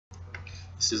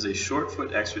This is a short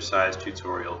foot exercise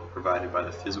tutorial provided by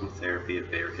the Physical Therapy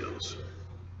at Bear Hills.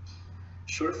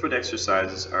 Short foot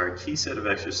exercises are a key set of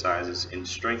exercises in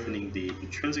strengthening the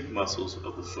intrinsic muscles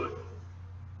of the foot.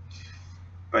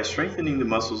 By strengthening the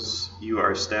muscles, you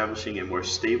are establishing a more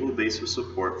stable base of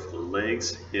support for the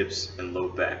legs, hips, and low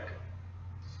back.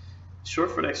 Short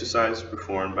foot exercise is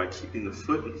performed by keeping the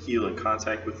foot and heel in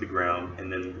contact with the ground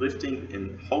and then lifting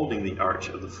and holding the arch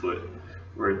of the foot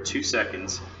for 2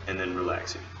 seconds and then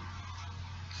relaxing.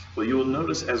 What you will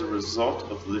notice as a result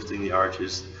of lifting the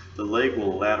arches, the leg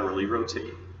will laterally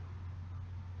rotate.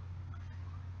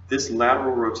 This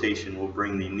lateral rotation will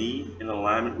bring the knee in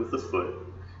alignment with the foot,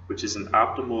 which is an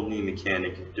optimal knee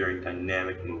mechanic during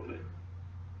dynamic movement.